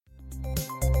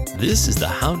This is the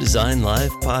How Design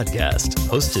Live podcast,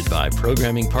 hosted by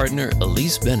programming partner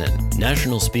Ilise Benun,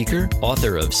 national speaker,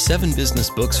 author of 7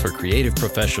 business books for creative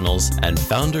professionals, and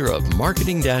founder of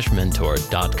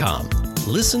marketing-mentor.com.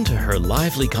 Listen to her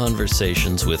lively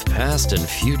conversations with past and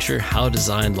future How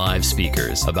Design Live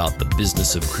speakers about the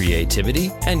business of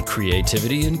creativity and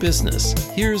creativity in business.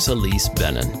 Here's Ilise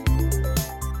Benun.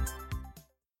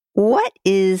 What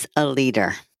is a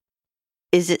leader?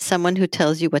 Is it someone who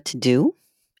tells you what to do?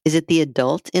 Is it the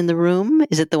adult in the room?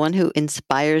 Is it the one who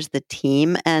inspires the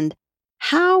team? And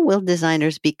how will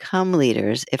designers become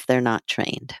leaders if they're not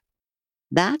trained?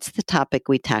 That's the topic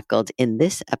we tackled in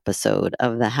this episode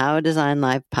of the How Design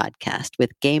Live podcast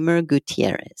with Gaemer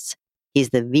Guttierez. He's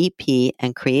the VP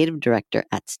and creative director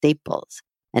at Staples.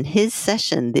 And his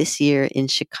session this year in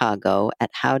Chicago at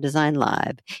How Design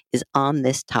Live is on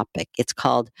this topic. It's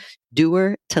called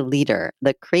Doer to Leader,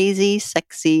 the crazy,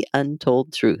 sexy,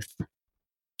 untold truth.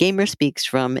 Gaemer speaks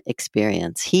from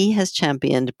experience. He has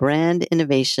championed brand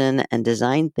innovation and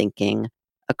design thinking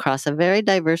across a very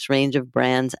diverse range of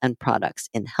brands and products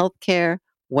in healthcare,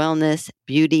 wellness,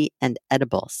 beauty, and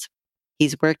edibles.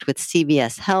 He's worked with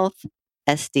CVS Health,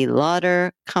 Estee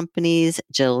Lauder companies,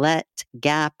 Gillette,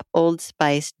 Gap, Old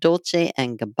Spice, Dolce &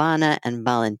 Gabbana, and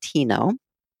Valentino.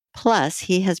 Plus,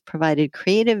 he has provided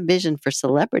creative vision for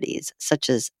celebrities such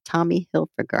as Tommy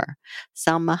Hilfiger,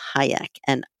 Salma Hayek,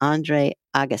 and Andre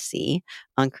Agassi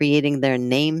on creating their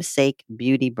namesake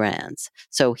beauty brands.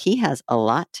 So he has a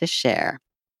lot to share.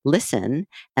 Listen,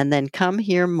 and then come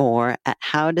hear more at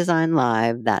How Design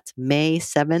Live. That's May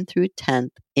 7th through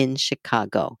 10th in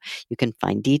Chicago. You can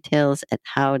find details at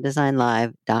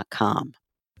howdesignlive.com.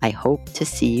 I hope to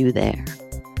see you there.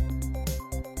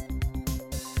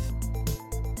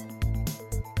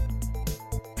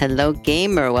 Hello,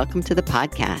 Gaemer. Welcome to the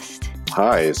podcast.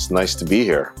 Hi, it's nice to be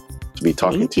here, to be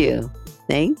talking to you.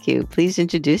 Thank you. Please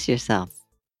introduce yourself.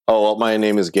 Oh, well, my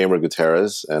name is Gaemer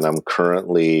Guttierez, and I'm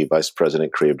currently Vice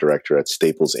President Creative Director at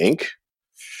Staples, Inc.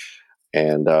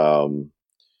 And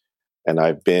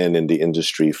I've been in the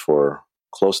industry for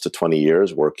close to 20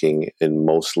 years, working in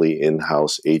mostly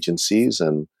in-house agencies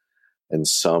and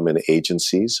some in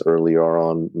agencies earlier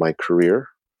on my career.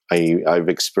 I've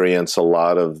experienced a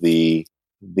lot of the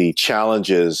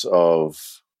challenges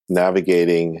of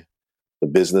navigating the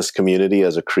business community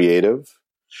as a creative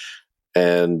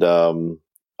and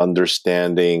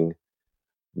understanding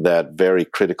that very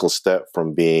critical step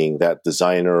from being that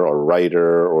designer or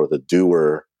writer or the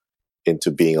doer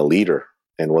into being a leader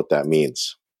and what that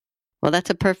means. Well,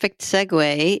 that's a perfect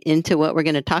segue into what we're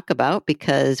going to talk about,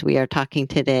 because we are talking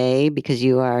today because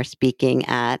you are speaking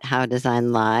at How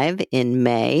Design Live in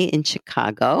May in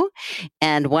Chicago.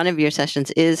 And one of your sessions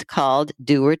is called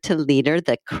Doer to Leader,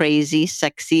 the crazy,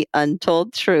 sexy,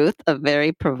 untold truth, a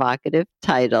very provocative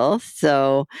title.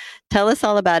 So tell us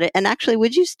all about it. And actually,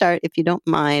 would you start, if you don't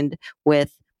mind,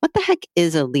 with what the heck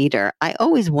is a leader? I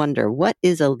always wonder, what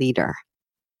is a leader?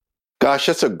 Gosh,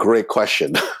 that's a great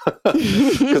question,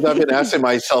 because I've been asking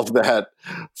myself that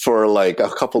for like a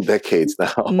couple decades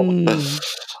now.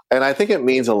 And I think it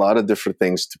means a lot of different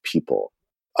things to people.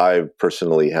 I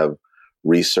personally have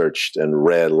researched and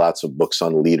read lots of books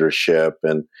on leadership,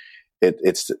 and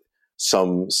it's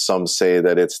some say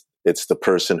that it's the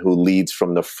person who leads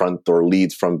from the front or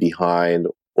leads from behind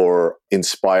or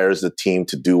inspires the team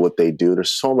to do what they do. There's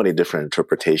so many different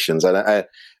interpretations, and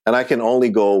I can only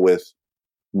go with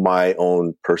my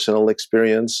own personal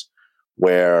experience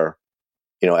where,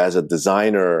 as a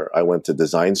designer, I went to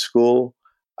design school.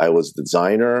 I was a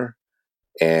designer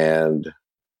and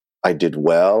I did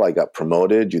well. I got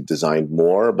promoted. You designed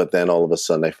more. But then all of a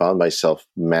sudden I found myself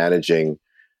managing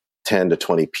 10 to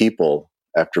 20 people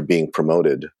after being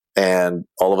promoted. And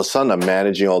all of a sudden I'm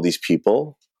managing all these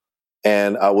people.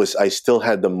 And I still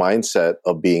had the mindset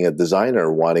of being a designer,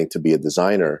 wanting to be a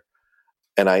designer.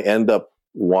 And I end up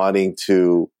wanting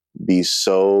to be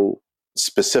so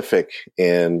specific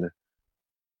in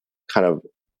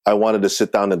I wanted to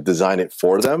sit down and design it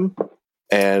for them.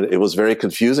 And it was very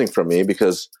confusing for me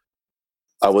because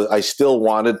I still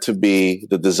wanted to be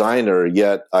the designer,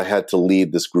 yet I had to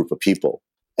lead this group of people.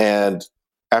 And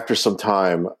after some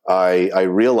time, I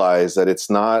realized that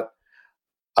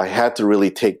I had to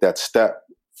really take that step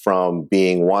from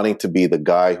wanting to be the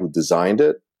guy who designed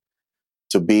it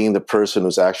to being the person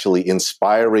who's actually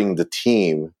inspiring the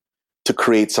team to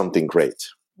create something great.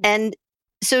 And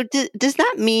so does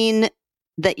that mean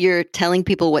that you're telling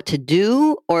people what to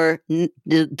do, or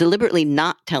deliberately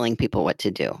not telling people what to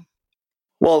do?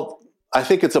 Well, I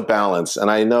think it's a balance.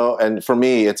 And I know, and for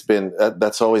me,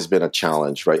 that's always been a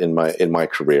challenge, right? In my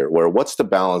career, where what's the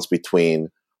balance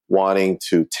between wanting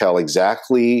to tell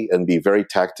exactly and be very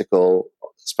tactical,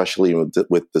 especially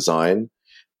with design,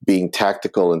 being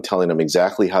tactical and telling them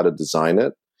exactly how to design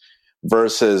it,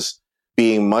 versus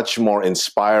being much more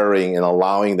inspiring and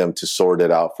allowing them to sort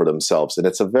it out for themselves. And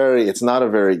it's not a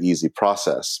very easy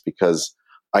process, because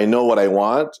I know what I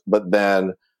want, but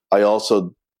then I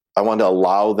want to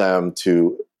allow them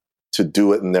to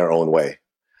do it in their own way.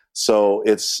 So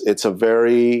it's a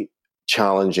very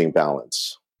challenging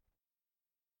balance.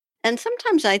 And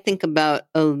sometimes I think about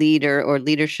a leader or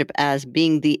leadership as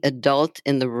being the adult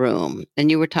in the room.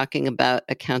 And you were talking about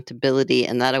accountability,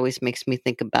 and that always makes me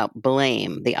think about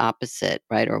blame, the opposite,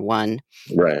 right? Or one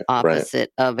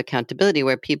opposite of accountability,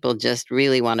 where people just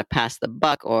really want to pass the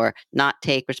buck or not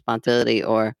take responsibility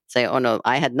or say, oh no,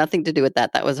 I had nothing to do with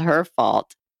that. That was her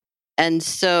fault. And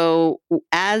so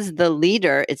as the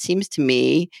leader, it seems to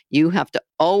me you have to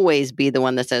always be the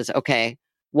one that says, okay,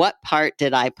 what part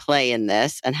did I play in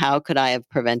this, and how could I have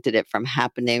prevented it from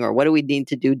happening, or what do we need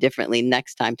to do differently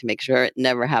next time to make sure it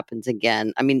never happens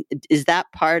again? I mean, is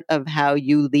that part of how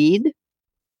you lead?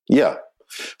 Yeah.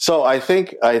 So I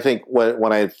think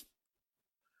when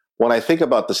I think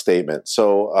about the statement,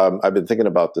 so I've been thinking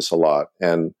about this a lot,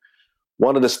 and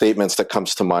one of the statements that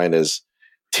comes to mind is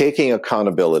taking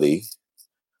accountability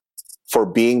for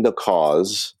being the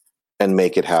cause and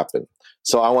make it happen.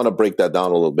 So I want to break that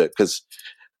down a little bit, because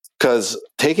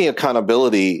taking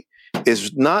accountability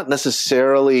is not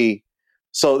necessarily,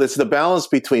 so it's the balance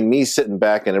between me sitting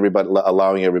back and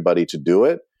allowing everybody to do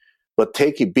it, but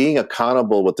being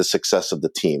accountable with the success of the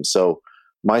team. So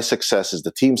my success is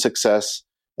the team's success,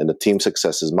 and the team's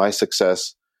success is my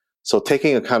success. So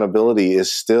taking accountability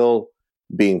is still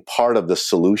being part of the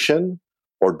solution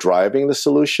or driving the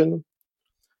solution.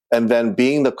 And then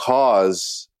being the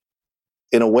cause,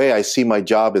 in a way, I see my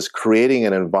job as creating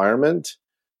an environment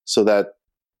so that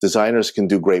designers can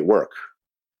do great work.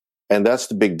 And that's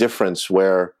the big difference,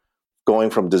 where going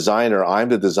from designer, I'm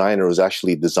the designer who's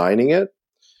actually designing it.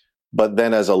 But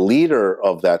then as a leader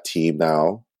of that team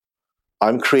now,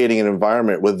 I'm creating an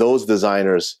environment where those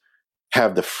designers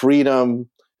have the freedom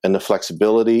and the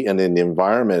flexibility and in the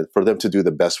environment for them to do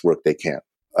the best work they can.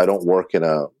 I don't work in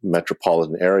a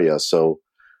metropolitan area. So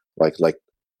like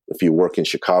if you work in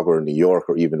Chicago or New York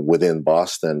or even within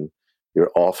Boston,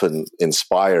 you're often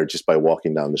inspired just by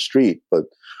walking down the street. But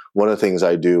one of the things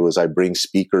I do is I bring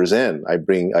speakers in. I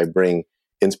bring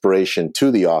inspiration to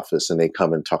the office, and they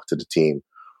come and talk to the team,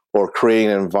 or create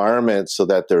an environment so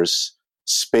that there's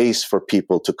space for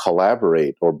people to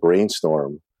collaborate or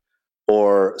brainstorm,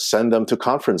 or send them to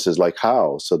conferences like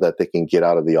How, so that they can get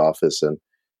out of the office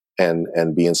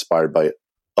and be inspired by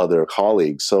other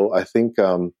colleagues. So I think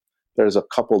there's a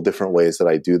couple different ways that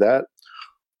I do that.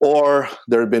 Or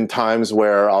there have been times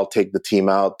where I'll take the team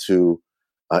out to,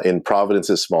 in Providence,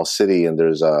 a small city, and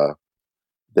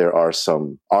there are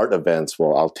some art events.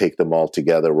 Well, I'll take them all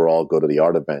together. We'll all go to the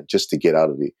art event just to get out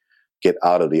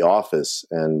of the office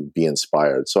and be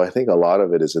inspired. So I think a lot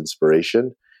of it is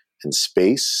inspiration and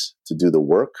space to do the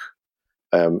work,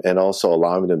 and also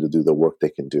allowing them to do the work they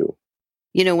can do.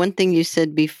 You know, one thing you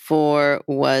said before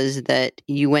was that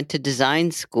you went to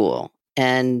design school,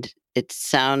 and it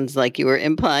sounds like you were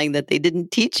implying that they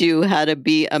didn't teach you how to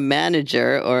be a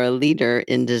manager or a leader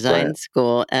in design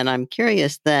school. And I'm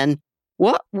curious then,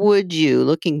 what would you,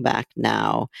 looking back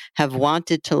now, have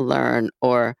wanted to learn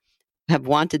or have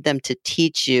wanted them to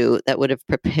teach you that would have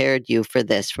prepared you for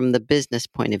this from the business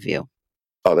point of view?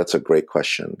 Oh, that's a great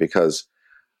question, because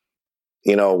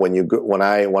when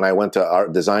I went to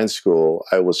art design school,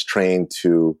 I was trained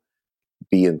to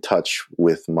be in touch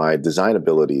with my design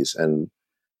abilities and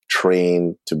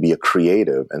trained to be a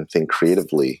creative and think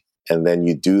creatively. And then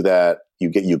you do that,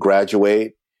 you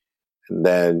graduate, and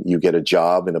then you get a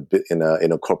job in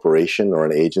a corporation or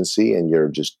an agency, and you're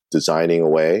just designing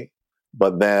away.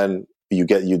 But then you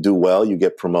do well, you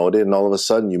get promoted, and all of a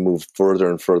sudden you move further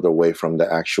and further away from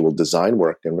the actual design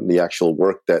work and the actual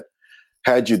work that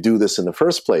had you do this in the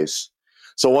first place.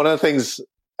 So one of the things,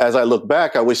 as I look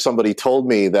back, I wish somebody told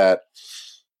me that,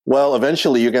 well,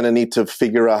 eventually you're going to need to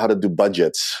figure out how to do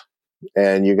budgets,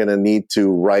 and you're going to need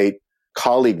to write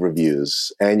colleague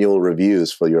reviews, annual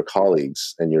reviews for your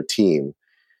colleagues and your team,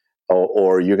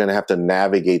 or you're going to have to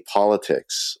navigate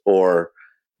politics, or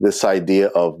this idea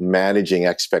of managing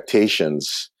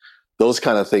expectations, those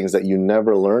kind of things that you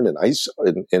never learned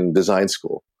in design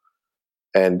school.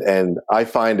 And I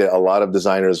find that a lot of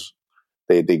designers,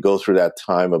 they go through that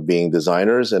time of being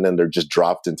designers, and then they're just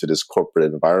dropped into this corporate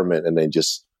environment, and they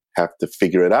just have to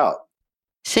figure it out.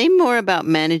 Say more about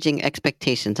managing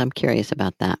expectations. I'm curious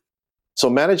about that. So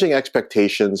managing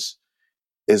expectations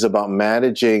is about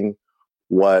managing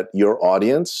what your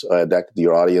audience, that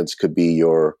your audience could be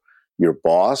your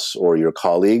boss or your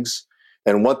colleagues,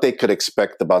 and what they could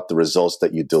expect about the results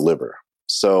that you deliver.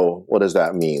 So what does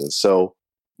that mean? So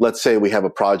let's say we have a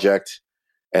project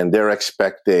and they're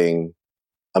expecting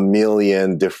 1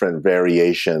 million different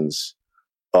variations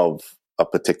of a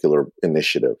particular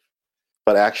initiative,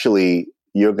 but actually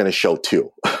you're going to show 2.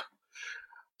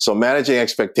 So managing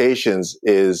expectations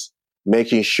is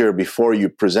making sure before you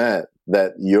present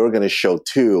that you're going to show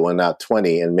 2 and not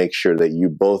 20, and make sure that you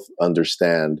both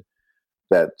understand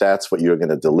that that's what you're going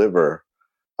to deliver,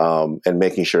 and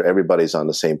making sure everybody's on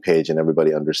the same page and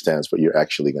everybody understands what you're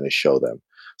actually going to show them.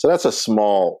 So that's a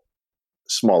small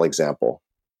example.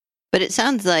 But it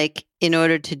sounds like in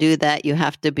order to do that, you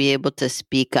have to be able to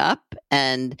speak up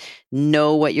and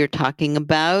know what you're talking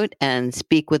about and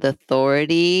speak with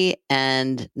authority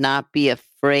and not be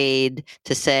afraid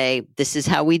to say, this is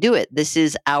how we do it. This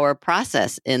is our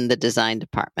process in the design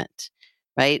department,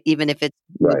 right? Even if it's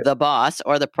Right. the boss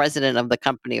or the president of the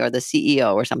company or the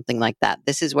CEO or something like that.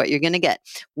 This is what you're going to get.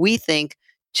 We think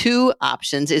 2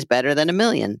 options is better than 1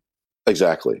 million.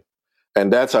 Exactly.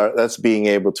 And that's being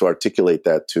able to articulate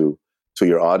that to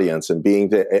your audience, and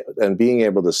being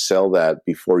able to sell that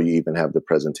before you even have the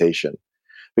presentation.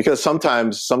 Because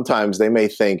sometimes they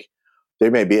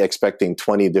may be expecting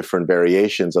 20 different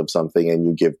variations of something, and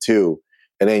you give 2,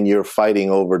 and then you're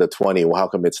fighting over the 20. Well, how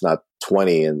come it's not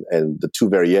 20? And the 2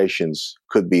 variations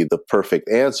could be the perfect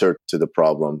answer to the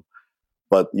problem,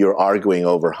 but you're arguing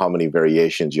over how many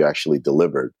variations you actually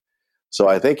delivered. So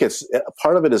I think it's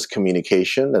part of it is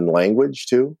communication and language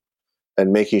too,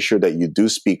 and making sure that you do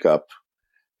speak up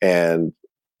and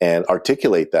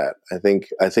articulate that. I think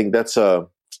that's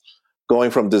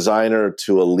going from designer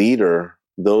to a leader.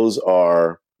 Those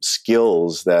are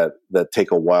skills that take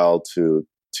a while to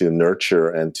nurture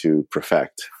and to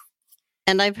perfect.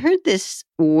 And I've heard this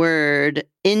word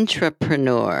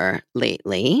intrapreneur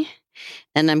lately,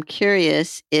 and I'm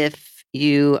curious if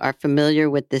you are familiar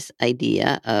with this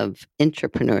idea of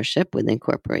intrapreneurship within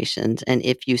corporations, and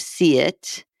if you see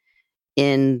it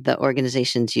in the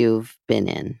organizations you've been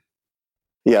in.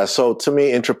 Yeah, so to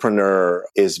me, intrapreneur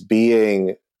is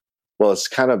it's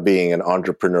kind of being an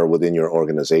entrepreneur within your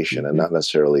organization, and not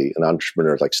necessarily an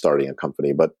entrepreneur like starting a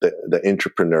company, but the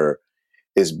intrapreneur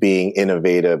is being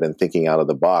innovative and thinking out of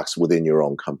the box within your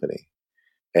own company.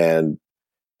 And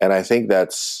I think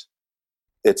that's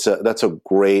a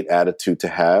great attitude to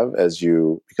have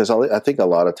because I think a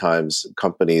lot of times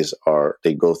companies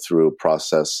they go through a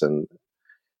process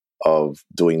of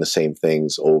doing the same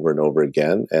things over and over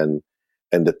again, and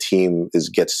the team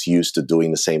gets used to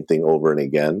doing the same thing over and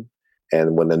again.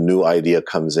 And when a new idea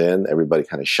comes in, everybody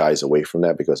kind of shies away from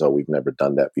that because, we've never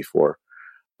done that before.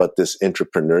 But this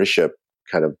entrepreneurship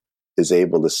kind of is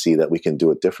able to see that we can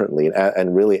do it differently,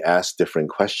 and really ask different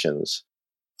questions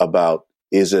about,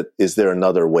 is there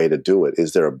another way to do it?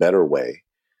 Is there a better way?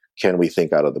 Can we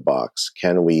think out of the box?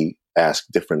 Can we ask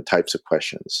different types of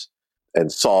questions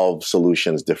and solve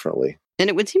solutions differently? And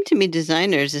it would seem to me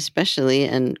designers especially,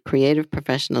 and creative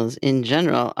professionals in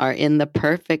general, are in the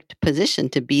perfect position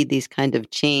to be these kind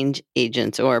of change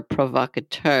agents or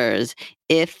provocateurs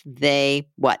if they,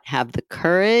 have the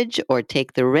courage or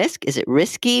take the risk. Is it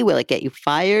risky? Will it get you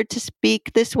fired to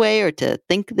speak this way or to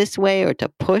think this way or to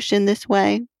push in this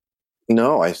way?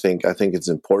 No, I think it's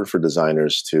important for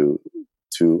designers to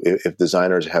if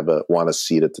designers want a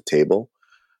seat at the table,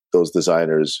 those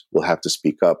designers will have to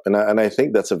speak up. And I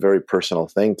think that's a very personal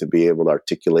thing, to be able to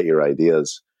articulate your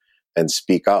ideas and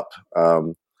speak up.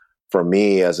 For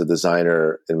me, as a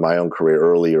designer in my own career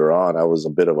earlier on, I was a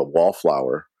bit of a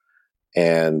wallflower,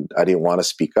 and I didn't want to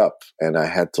speak up. And I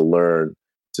had to learn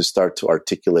to start to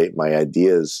articulate my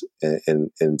ideas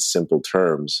in simple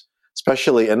terms,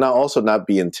 especially, and not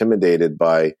be intimidated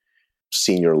by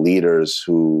senior leaders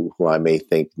who I may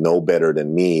think know better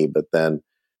than me, but then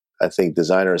I think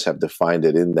designers have to find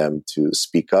it in them to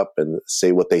speak up and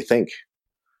say what they think.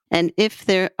 And if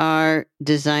there are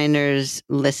designers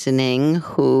listening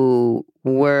who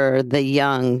were the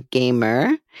young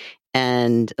gamer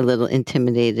and a little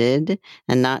intimidated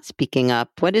and not speaking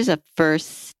up, what is a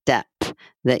first step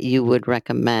that you would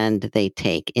recommend they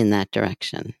take in that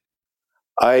direction?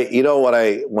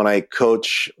 When I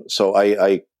coach, so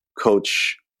I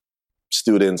coach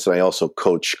students, and I also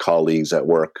coach colleagues at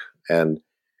work, and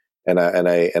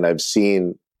I've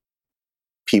seen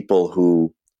people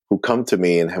who come to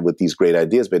me and have with these great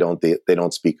ideas, but they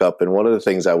don't speak up. And one of the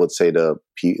things I would say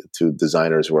to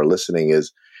designers who are listening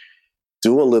is,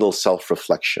 do a little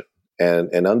self-reflection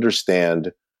and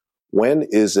understand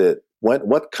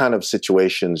what kind of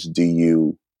situations do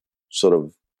you sort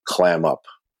of clam up?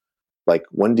 Like,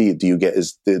 when do you get,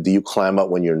 do you clam up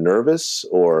when you're nervous,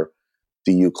 or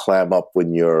do you clam up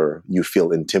when you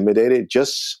feel intimidated?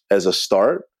 Just as a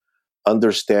start,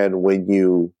 understand when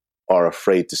you are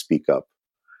afraid to speak up,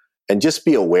 and just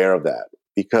be aware of that.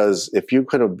 Because if you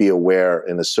kind of be aware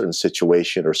in a certain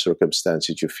situation or circumstance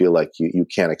that you feel like you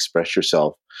can't express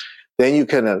yourself, then you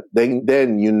can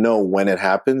then you know when it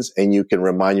happens, and you can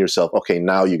remind yourself, okay,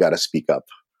 now you got to speak up.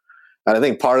 And I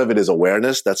think part of it is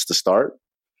awareness. That's the start.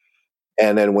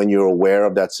 And then when you're aware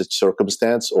of that such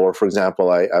circumstance, or for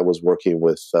example, I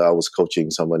was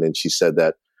coaching someone, and she said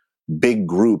that big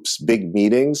groups, big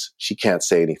meetings, she can't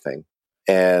say anything.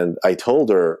 And I told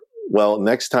her, well,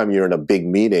 next time you're in a big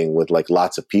meeting with like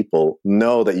lots of people,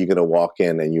 know that you're going to walk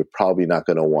in and you're probably not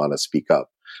going to want to speak up.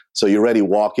 So you already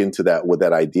walk into that with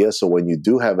that idea. So when you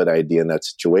do have an idea in that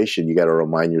situation, you got to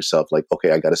remind yourself like,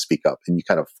 okay, I got to speak up, and you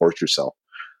kind of force yourself.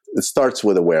 It starts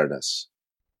with awareness.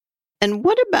 And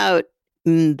what about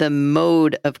the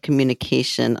mode of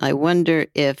communication? I wonder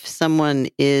if someone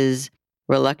is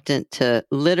reluctant to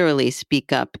literally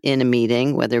speak up in a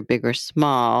meeting, whether big or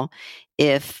small,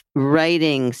 if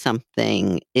writing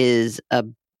something is a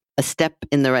step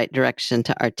in the right direction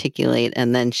to articulate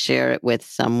and then share it with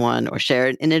someone, or share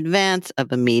it in advance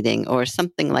of a meeting or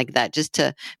something like that, just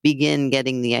to begin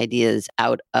getting the ideas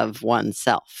out of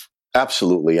oneself.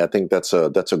 Absolutely. I think that's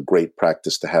a great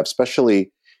practice to have,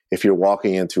 especially if you're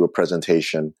walking into a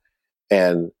presentation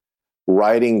and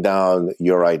writing down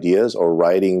your ideas, or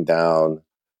writing down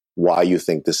why you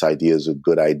think this idea is a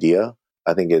good idea.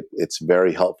 I think it's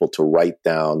very helpful to write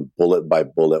down bullet by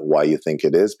bullet why you think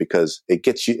it is, because it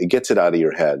gets it out of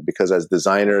your head. Because as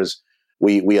designers,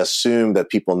 we assume that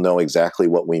people know exactly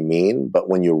what we mean, but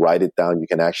when you write it down, you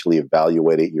can actually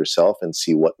evaluate it yourself and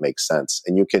see what makes sense.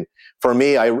 And you can, for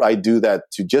me, I do that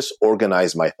to just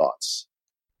organize my thoughts,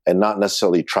 and not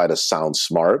necessarily try to sound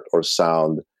smart or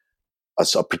sound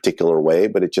a particular way,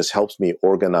 but it just helps me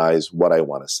organize what I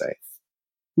want to say.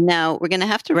 Now, we're going to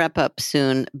have to wrap up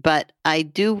soon, but I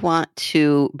do want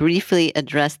to briefly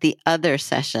address the other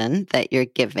session that you're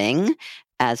giving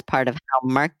as part of How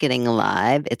Marketing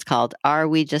Live. It's called Are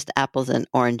We Just Apples and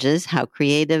Oranges? How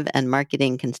Creative and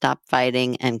Marketing Can Stop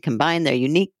Fighting and Combine Their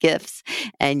Unique Gifts.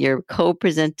 And you're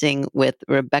co-presenting with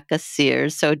Rebecca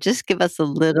Sears. So just give us a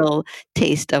little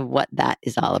taste of what that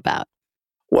is all about.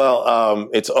 Well,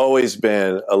 it's always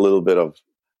been a little bit of,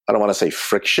 I don't want to say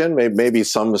friction. Maybe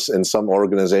in some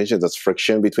organizations, that's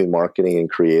friction between marketing and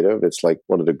creative. It's like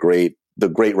one of the great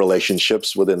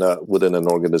relationships within an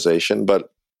organization. But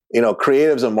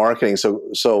creatives and marketing.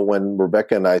 So when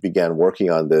Rebecca and I began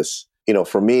working on this,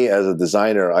 for me as a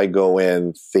designer, I go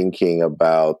in thinking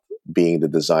about being the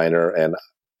designer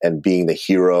and being the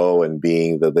hero and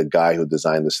being the guy who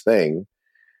designed this thing.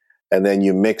 And then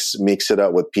you mix it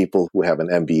up with people who have an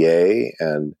MBA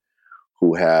and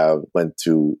who went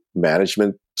to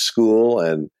management school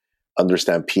and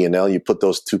understand P&L. You put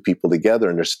those two people together,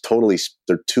 and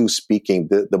they're two speaking.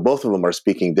 The both of them are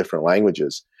speaking different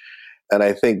languages, and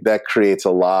I think that creates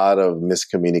a lot of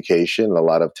miscommunication, a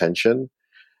lot of tension.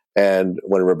 And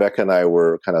when Rebecca and I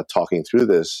were kind of talking through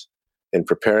this and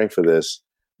preparing for this,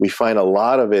 we find a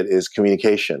lot of it is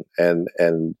communication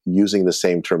and using the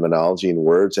same terminology and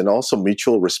words, and also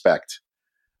mutual respect.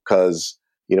 Because,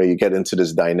 you get into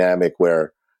this dynamic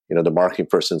where, the marketing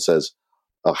person says,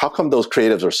 how come those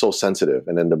creatives are so sensitive?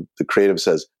 And then the creative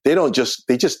says,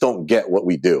 they just don't get what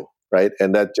we do. Right.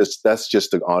 And that's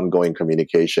just an ongoing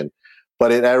communication.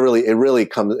 But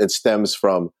it stems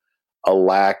from a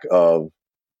lack of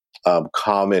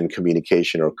common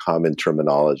communication or common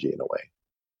terminology in a way.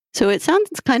 So it sounds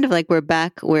kind of like we're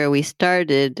back where we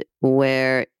started,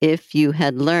 where if you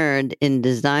had learned in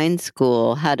design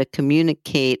school how to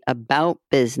communicate about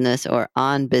business or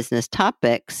on business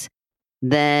topics,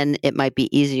 then it might be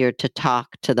easier to talk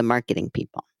to the marketing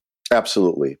people.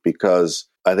 Absolutely, because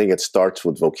I think it starts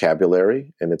with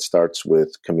vocabulary, and it starts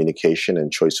with communication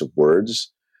and choice of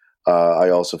words. I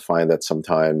also find that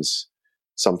sometimes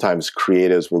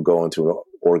creatives will go into an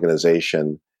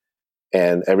organization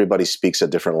and everybody speaks a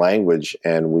different language.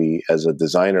 And we, as a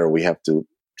designer, we have to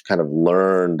kind of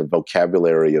learn the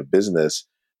vocabulary of business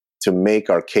to make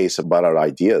our case about our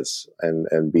ideas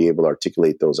and be able to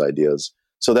articulate those ideas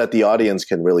so that the audience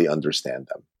can really understand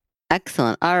them.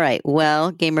 Excellent. All right.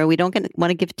 Well, Gaemer, we don't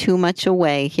want to give too much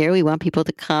away here. We want people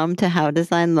to come to How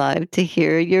Design Live to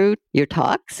hear your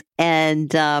talks.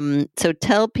 And so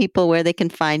tell people where they can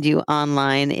find you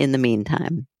online in the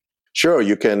meantime. Sure.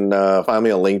 You can find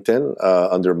me on LinkedIn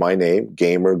under my name,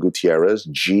 Gaemer Guttierez,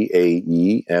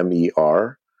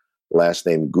 Gaemer, last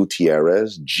name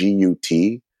Guttierez,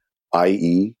 Gutierrez.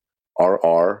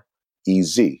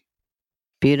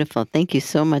 Beautiful. Thank you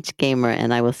so much, Gaemer,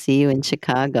 and I will see you in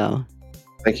Chicago.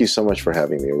 Thank you so much for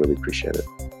having me. I really appreciate it.